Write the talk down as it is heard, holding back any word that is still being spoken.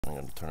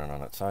going to turn it on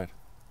that side.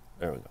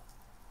 There we go.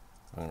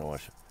 I'm going to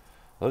watch it.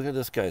 Look at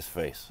this guy's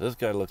face. This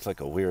guy looks like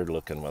a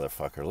weird-looking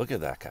motherfucker. Look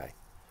at that guy.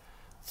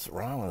 What's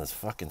wrong with his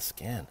fucking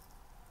skin?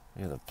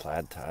 Look at the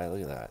plaid tie.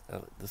 Look at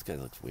that. This guy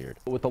looks weird.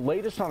 With the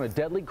latest on a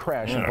deadly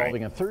crash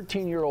involving a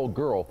 13-year-old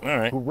girl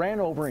who ran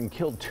over and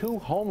killed 2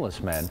 homeless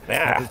men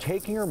after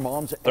taking her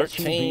mom's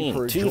SUV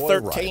for a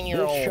joyride.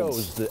 This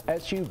shows the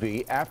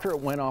SUV after it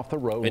went off the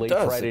road late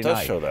Friday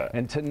night. Show that.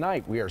 And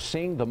tonight we are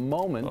seeing the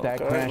moment that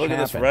crash happened. Look at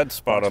this red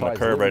spot on the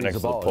curb right next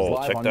to the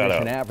pole. Check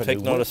that out.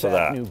 Take notice of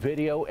that. New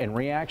video and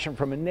reaction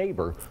from a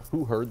neighbor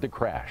who heard the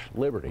crash.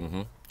 Liberty.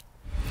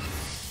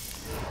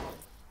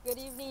 Good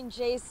evening,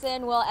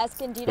 Jason. Well,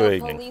 Escondido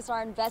police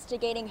are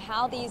investigating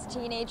how these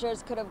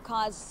teenagers could have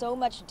caused so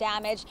much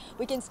damage.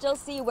 We can still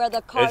see where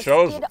the car skid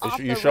off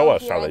the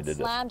road here and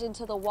slammed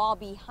into the wall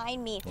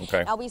behind me.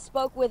 Now, we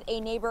spoke with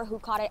a neighbor who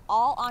caught it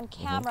all on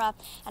camera,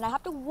 and I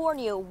have to warn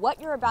you, what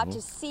you're about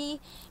to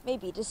see may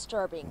be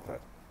disturbing.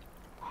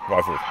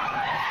 Watch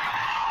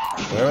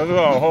it. There we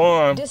go.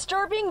 Hold on.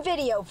 Disturbing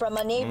video from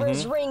a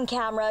neighbor's ring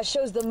camera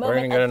shows the moment. We're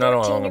gonna get another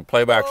one on the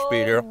playback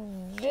speed here.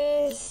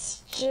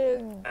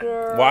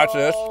 Girl watch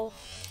this.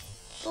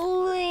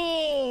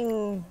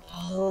 Fleeing.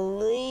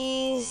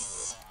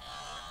 Police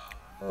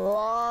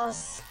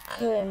lost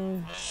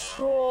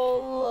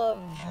control of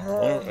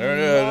her. There it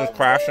is. It's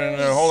crashing.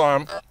 Hold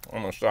on.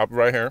 I'm gonna stop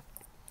right here.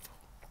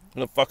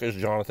 Who the fuck is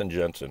Jonathan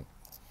Jensen?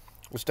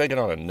 Let's take it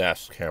on a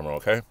Nest camera,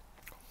 okay?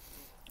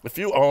 If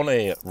you own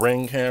a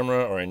Ring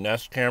camera or a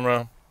Nest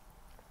camera,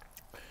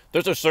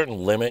 there's a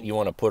certain limit you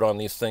want to put on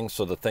these things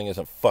so the thing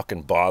isn't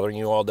fucking bothering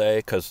you all day,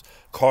 because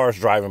cars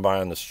driving by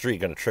on the street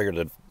going to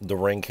trigger the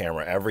Ring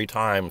camera every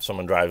time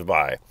someone drives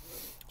by.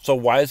 So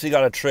why has he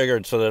got it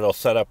triggered so that it'll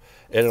set up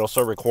and it'll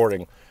start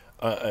recording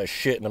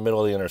shit in the middle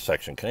of the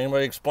intersection? Can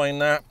anybody explain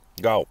that?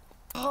 Go.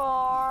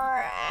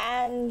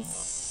 And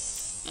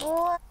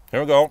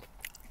here we go.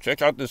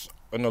 Check out this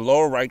in the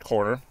lower right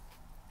corner,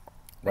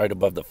 right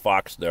above the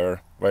Fox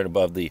there, right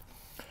above the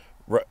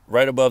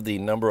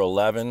number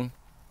 11.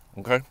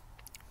 Okay.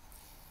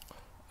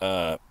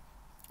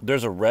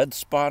 There's a red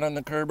spot on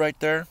the curb right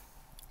there.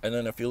 And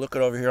then if you look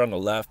at over here on the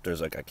left,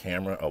 there's like a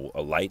camera,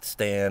 a light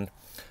stand.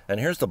 And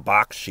here's the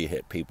box she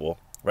hit, people.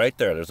 Right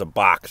there. There's a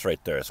box right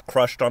there. It's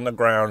crushed on the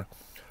ground.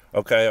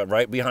 Okay.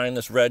 Right behind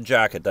this red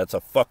jacket. That's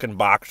a fucking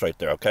box right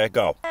there. Okay.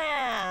 Go.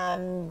 We're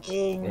going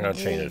to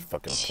change this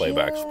fucking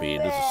playback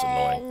speed. This is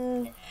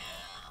annoying.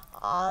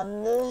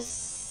 On the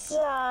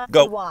sidewalk.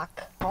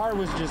 Go. Car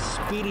was just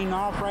speeding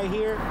off right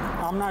here.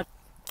 I'm not.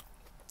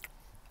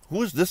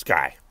 Who is this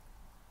guy?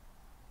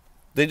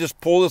 They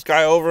just pull this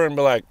guy over and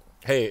be like,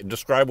 hey,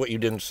 describe what you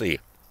didn't see.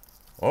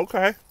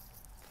 Okay.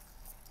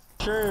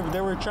 Sure, if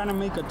they were trying to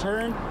make a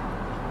turn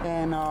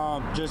and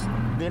just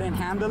didn't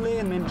handle it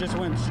and then just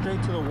went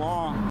straight to the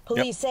wall.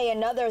 Police say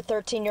another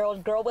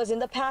 13-year-old girl was in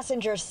the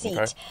passenger seat.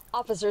 Okay.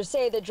 Officers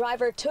say the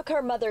driver took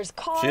her mother's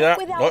car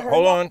without her.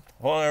 Hold on,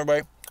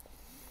 everybody.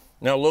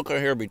 Now look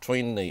here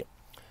between the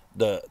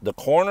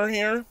corner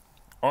here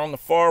on the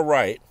far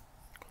right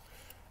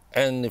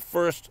and the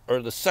first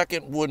or the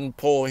second wooden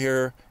pole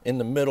here in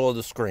the middle of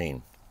the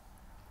screen.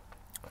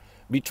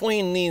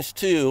 Between these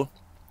two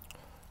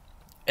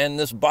and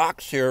this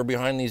box here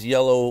behind these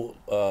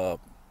yellow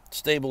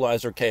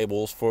stabilizer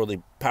cables for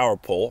the power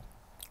pole,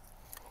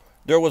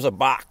 there was a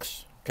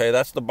box. Okay,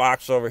 that's the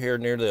box over here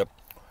near the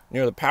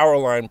power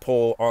line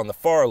pole on the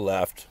far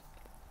left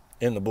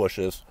in the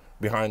bushes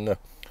behind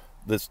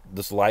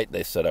this light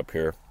they set up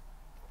here.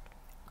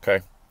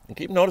 Okay, and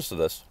keep notice of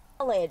this.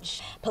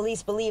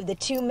 Police believe the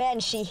 2 men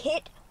she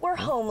hit were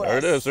homeless. There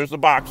it is. There's the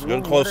box.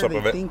 Good close up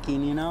of it.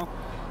 Thinking, you know,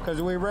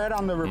 because we read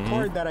on the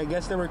report that I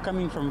guess they were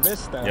coming from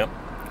Vista. Yep.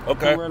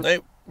 Okay. Hey,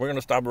 we're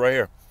gonna stop it right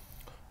here.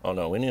 Oh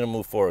no, we need to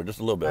move forward just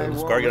a little bit.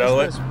 This car get out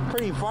of the way.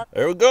 Pretty far.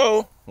 There we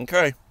go.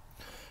 Okay.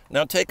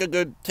 Now take a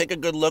good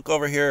look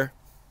over here.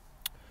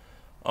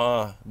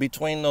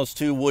 Between those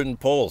 2 wooden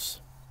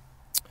poles.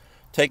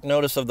 Take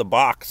notice of the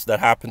box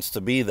that happens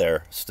to be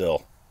there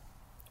still.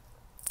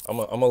 I'm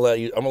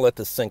gonna let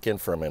this sink in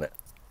for a minute.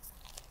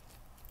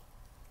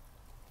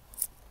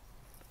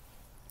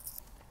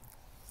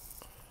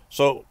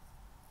 So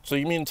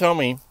you mean to tell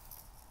me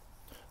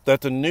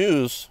that the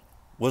news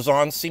was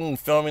on scene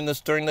filming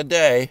this during the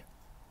day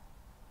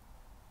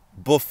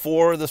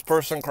before this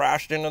person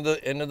crashed into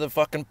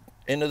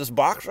this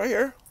box right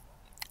here?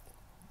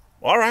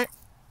 All right.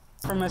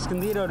 From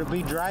Escondido to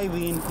be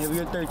driving if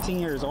you're 13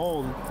 years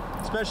old,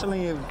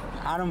 especially if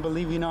I don't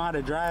believe you know how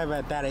to drive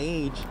at that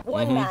age.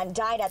 One man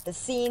died at the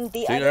scene,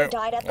 the other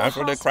died at the hospital. That's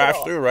where they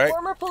crashed through, right?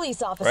 Former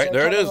police officer. Right,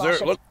 there it is. There,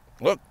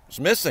 look, it's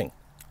missing.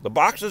 The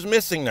box is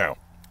missing now.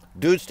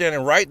 Dude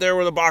standing right there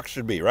where the box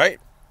should be, right?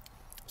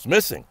 It's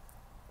missing.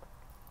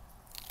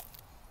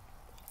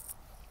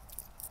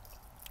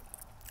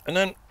 And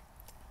then,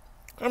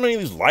 how many of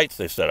these lights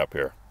they set up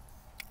here?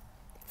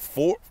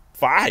 4,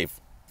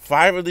 5.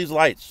 5 of these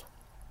lights.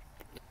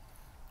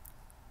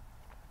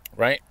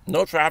 Right?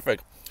 No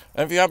traffic.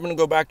 And if you happen to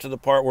go back to the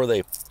part where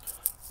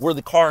where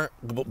the car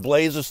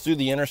blazes through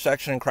the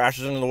intersection and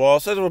crashes into the wall. It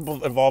says it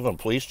was involved in a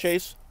police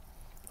chase.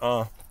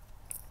 Where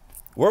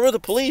were the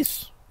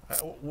police?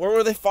 Where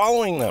were they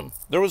following them?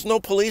 There was no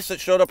police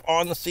that showed up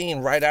on the scene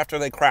right after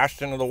they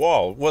crashed into the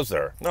wall, was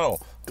there? No.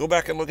 Go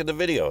back and look at the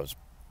videos.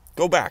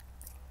 Go back.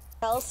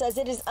 Says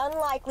it is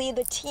unlikely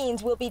the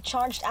teens will be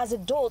charged as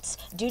adults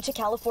due to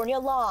California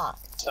law.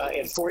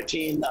 At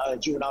 14,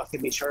 juvenile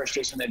can be charged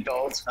as an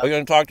adult. I'm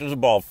going to talk to the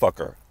bald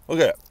fucker. Look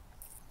at it.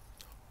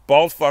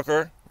 Bald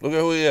fucker. Look at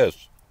who he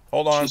is.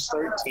 Hold on. She's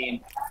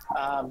 13.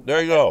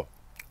 There you go.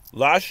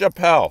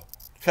 LaChapelle.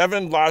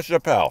 Kevin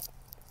LaChapelle.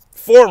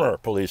 Former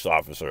police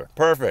officer.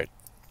 Perfect.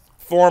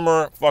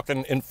 Former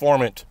fucking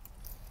informant.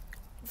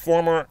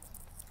 Former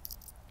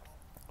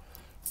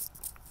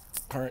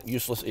current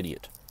useless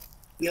idiot.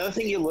 The other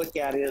thing you look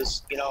at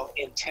is, you know,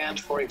 intent,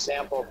 for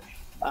example.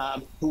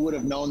 Who would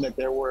have known that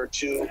there were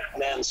two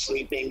men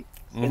sleeping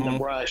in the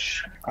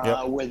brush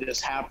where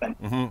this happened?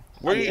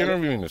 Where are you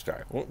interviewing this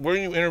guy? Where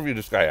do you interview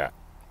this guy at?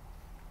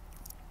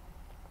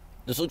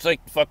 This looks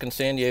like fucking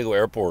San Diego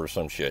Airport or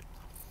some shit.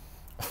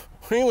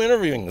 Where are you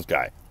interviewing this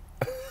guy?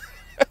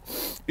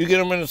 You get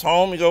him in his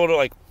home, you go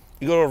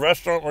to a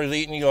restaurant where he's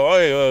eating, you go,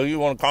 hey, you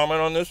want to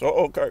comment on this?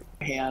 Oh, okay.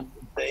 And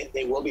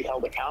they will be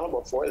held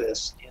accountable for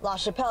this.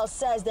 LaChapelle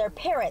says their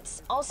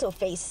parents also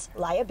face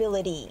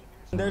liability.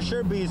 There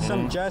should be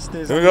some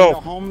justice. Here we go.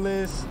 The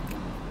homeless,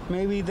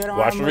 maybe they don't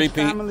Watch have the much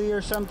repeat. family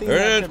or something.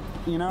 There it is.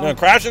 You know, Gonna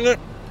crash in it.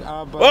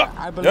 but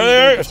I believe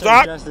there,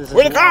 stop. Justice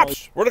Where the well.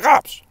 cops? Where the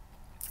cops?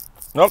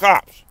 No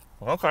cops.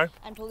 Okay.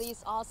 And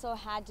police also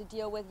had to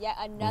deal with yet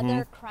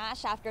another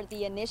crash after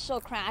the initial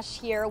crash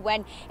here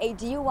when a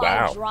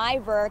DUI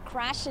driver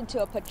crashed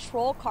into a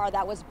patrol car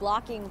that was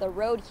blocking the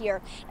road here.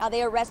 Now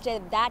they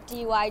arrested that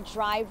DUI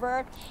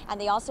driver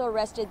and they also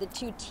arrested the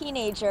two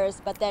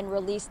teenagers, but then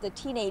released the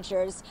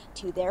teenagers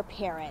to their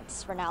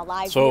parents. For now,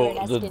 live So here in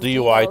the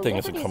Escondido, DUI thing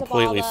is a Liberty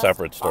completely Zavala,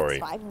 separate Fox story.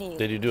 5 News.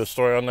 Did you do a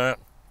story on that?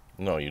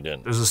 No, you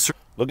didn't. There's a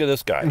Look at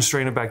this guy. certain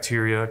strain of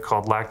bacteria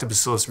called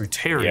Lactobacillus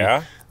reuteri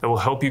that will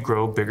help you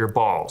grow bigger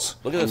balls.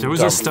 Look at this. There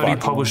was a study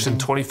published in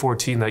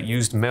 2014 that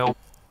used male.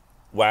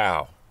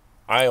 Wow.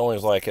 I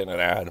always like it in an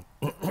ad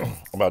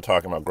about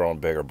talking about growing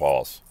bigger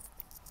balls.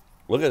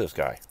 Look at this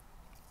guy.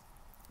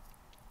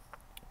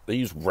 They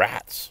use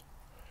rats.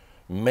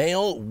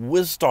 Male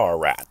Wistar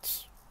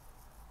rats.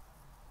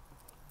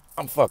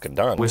 I'm fucking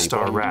done.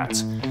 Wistar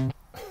rats.